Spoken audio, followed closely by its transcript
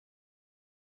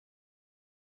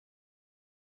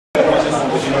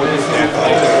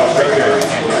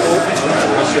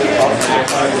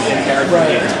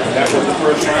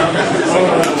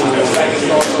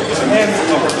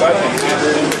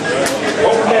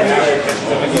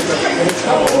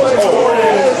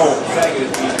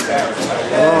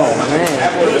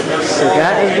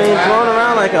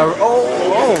like a,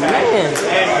 oh man.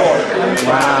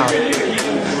 Wow.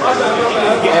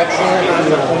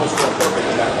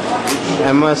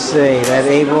 I must say that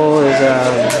Abel is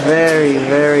very,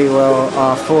 very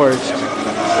well forged.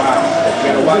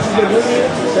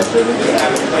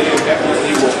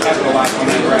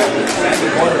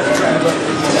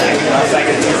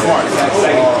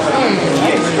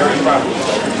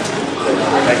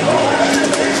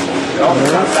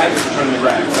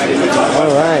 All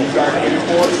right.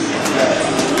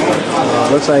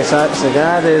 Looks like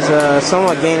Sagat is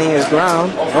somewhat gaining his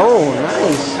ground. Oh,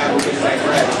 nice.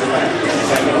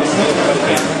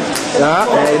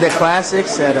 The classic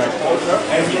setup.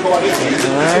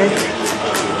 Alright.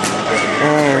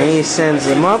 And he sends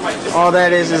him up. All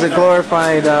that is a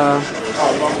glorified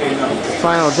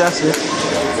final justice.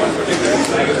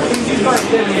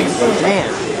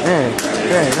 Man,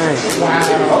 very nice.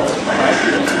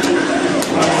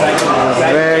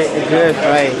 Very good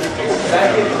fight.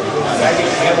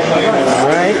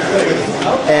 Alright.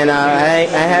 And I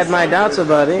had my doubts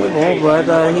about it, but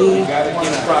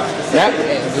yep,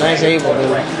 nice Abel,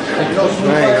 dude.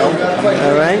 Right.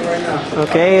 Alright.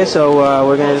 Okay, so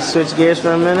we're going to switch gears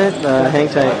for a minute. Hang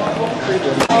tight.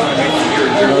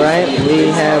 Alright, we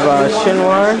have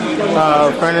Shinwar,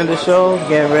 friend of the show,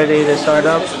 getting ready to start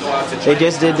up. They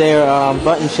just did their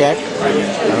button check.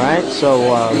 Alright, so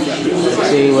let's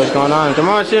see what's going on. Come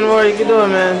on, Shinwar, you can do it,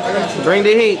 man. Bring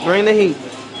the heat, bring the heat.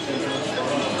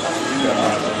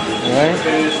 Alright.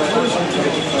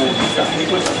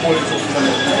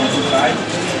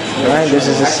 Alright, this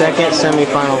is the second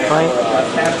semi-final fight.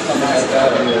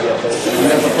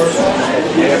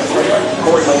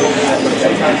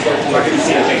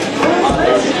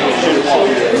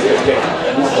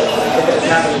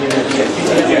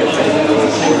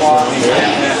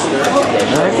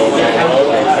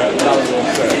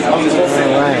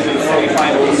 Alright.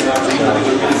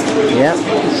 Yep,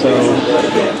 so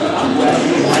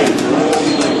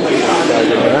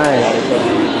alright.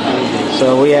 So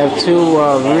we have two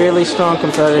really strong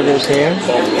competitors here. We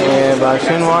have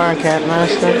Shinwar and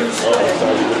Catmaster.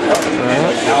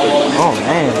 Alright. Oh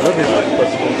man, look at that.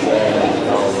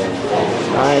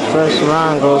 Alright, first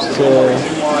round goes to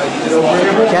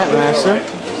Catmaster.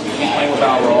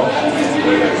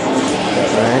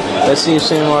 Alright, let's see if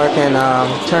Shinwar can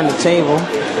turn the table.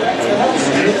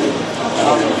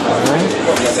 Alright.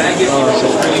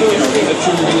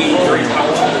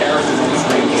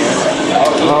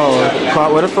 Oh,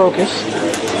 caught with a focus.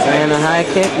 And a high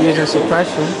kick using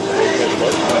suppression.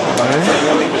 Alright.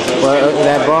 Well,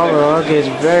 that ball is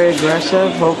very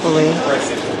aggressive. Hopefully,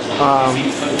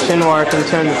 Shinwar can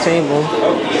turn the table.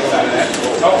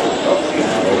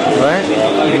 Alright.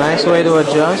 Nice way to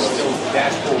adjust.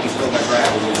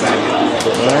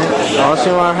 Alright. All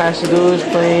Shinwar has to do is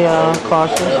play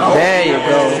cautious. There you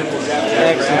go.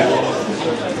 Excellent.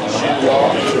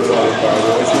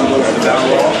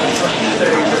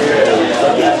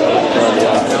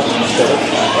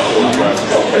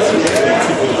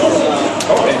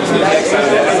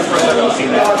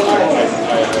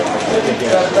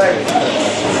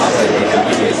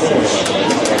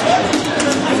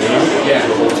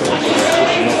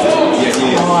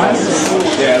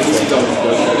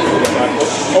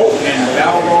 Oh, and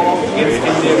Balrog is in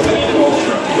there with the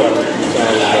Ultra.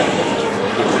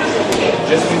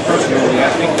 Just me personally, I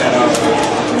think that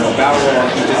Balrog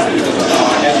he just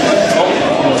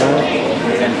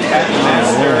and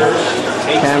Catmaster.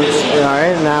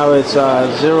 Alright, now it's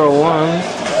 0-1.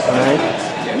 Alright.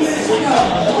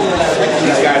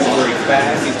 These guys are very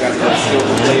fast. These guys are very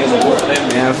skillful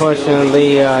players. Yeah, unfortunately,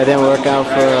 it didn't work out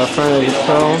for a friend of the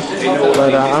show,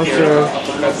 but I'm sure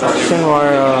Shinwar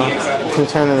can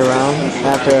turn it around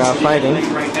after fighting.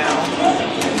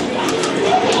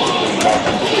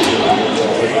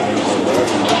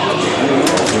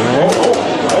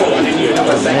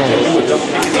 Man,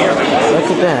 look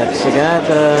at that. Sagat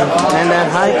and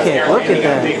that high kick. Look at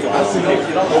that.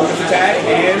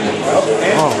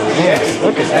 Oh man,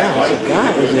 look at that.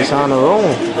 Sagat is just on a roll.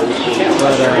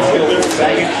 But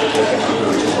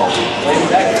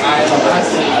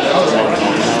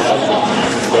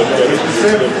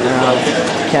now,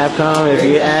 Capcom, if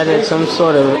you added some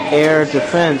sort of air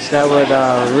defense, that would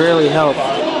really help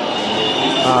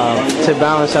to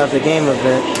balance out the game a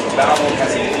bit.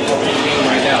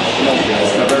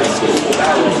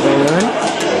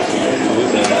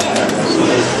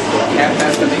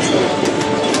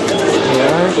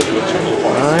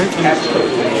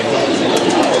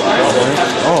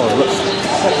 Oh, look.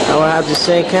 I would have to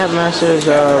say Catmaster is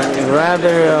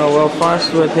rather well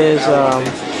farced with his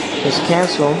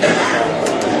cancel.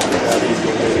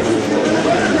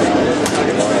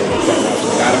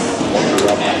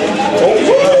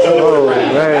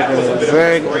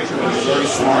 very good. Very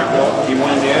smart. He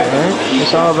wanted that. Right.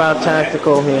 It's all about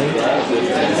tactical here.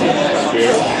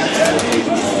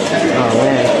 Oh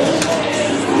man.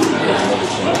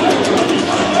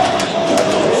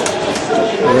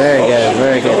 Very good,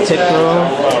 very good. Tick roll.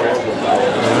 Alright.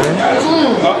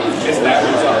 Oh, it's that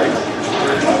one, sorry.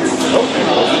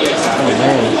 Oh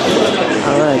man.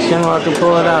 Alright, Shinwar can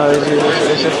pull it out.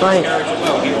 It's a fight.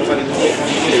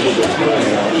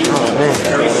 Oh man.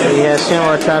 He has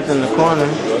Shinwar trapped in the corner.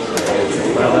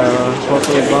 But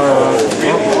hopefully borrow.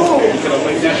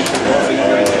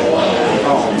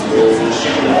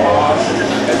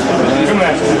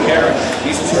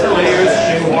 These two players,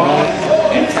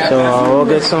 so we'll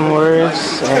get some words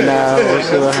and we'll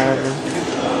see what happens.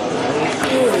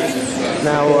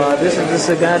 Now this is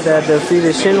the guy that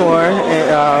defeated Shinwar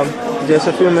just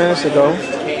a few minutes ago.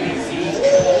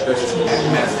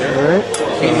 Alright.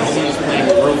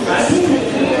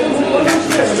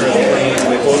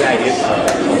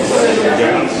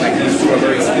 like these two are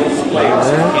very skillful players.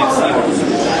 You can't see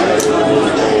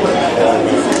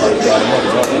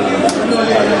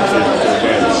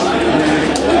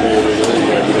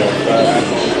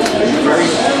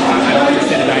I don't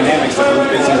understand the dynamics of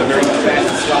Rufus. He's a very fast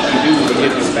and sloppy dude, but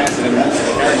yet he's faster than most of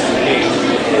the characters in the game.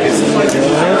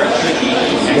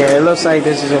 Yeah, it looks like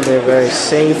this is going to be a very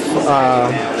safe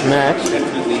match.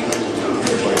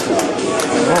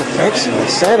 Oh, excellent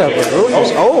setup with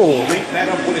Rufus. Oh,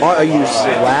 are you?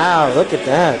 Wow, look at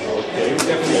that.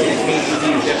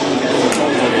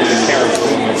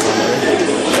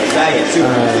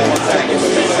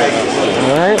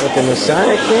 Alright, with the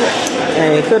Messiah kick.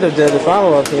 And he could have done the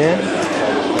follow-up here.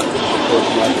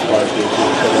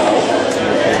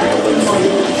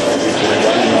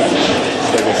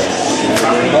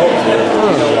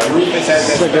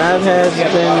 The grab has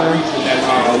been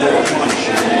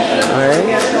alright.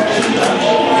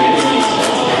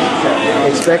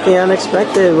 Expect the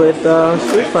unexpected with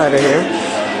Street Fighter here.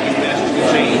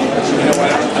 You know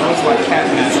what I noticed about Cat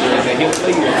Master is that he'll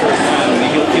play you the first round and then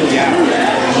he'll kill you out.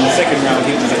 And in the second round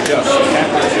he'll just adjust. So Cat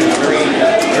Master is a very,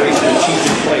 very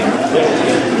strategic player.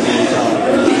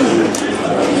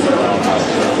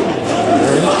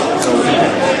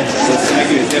 So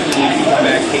Saga is definitely come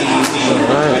back KDZ.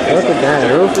 Alright, look at that.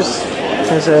 Rufus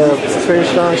has a pretty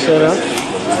strong setup.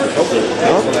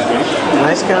 Oh,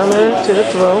 nice counter to the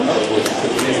throw.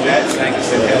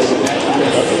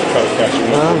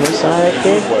 Messiah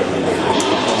kick.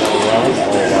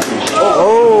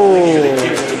 Oh!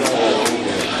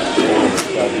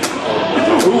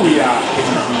 Ooh, yeah.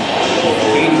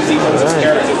 KDZ knows his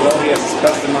character well. He has his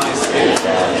customized skills.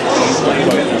 He's playing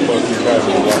with him.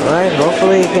 Alright,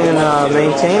 hopefully he can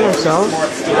maintain himself.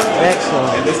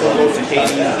 Excellent. And this one goes to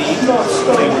KDZ.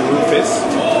 Playing with Rufus.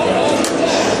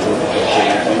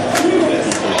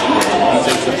 He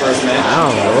takes the first match. Wow,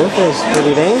 Rufus is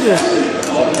pretty dangerous.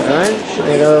 Alright,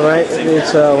 they go right.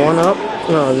 It's 1 up.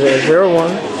 No,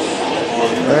 0-1.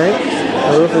 Alright,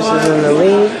 Rufus is in the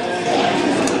lead.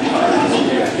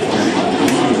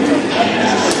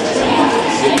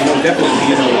 Definitely,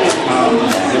 you know,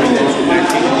 giving those the back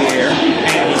in the air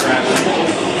and he's rapping.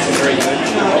 It's very good.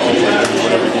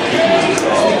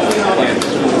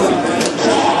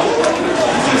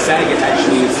 See, Saget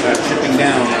actually is tripping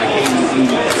down KDZ.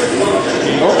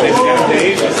 Oh, they've got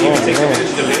Dave. Let's see if he takes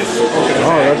advantage of this.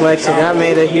 Oh, looks like Sagat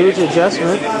made a huge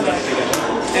adjustment.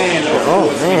 And oh,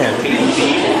 man.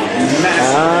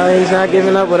 He's not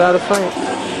giving up without a fight.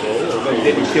 But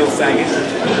didn't kill Saget.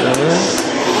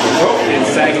 And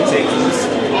Saget takes this.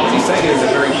 See, Saget is a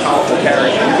very powerful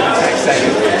character. You can attack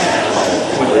Saget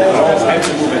with all types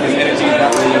of movement. His energy is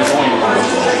not really going around.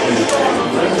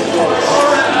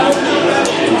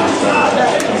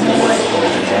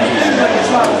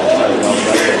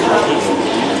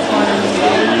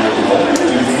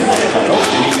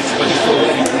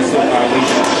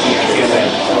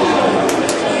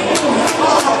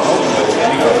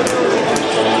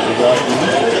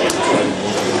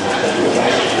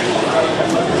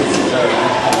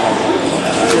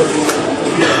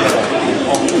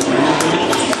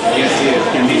 Yes,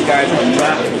 and these guys are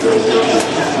not.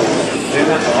 They're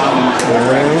not allowing.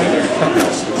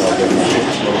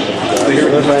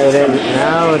 Looks like that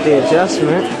now with the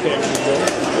adjustment.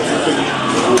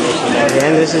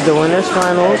 Again, this is the winners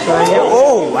finals right here.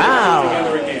 Oh wow!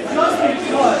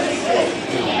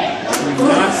 Do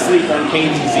not sleep on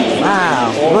KDZ.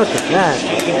 Wow, look at that.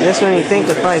 Just when you think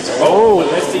the fight's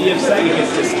let's see if Saget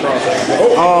gets this cross.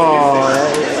 Oh,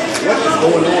 what is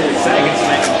going on with Saget's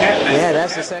next cat match? Yeah,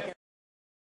 that's the second.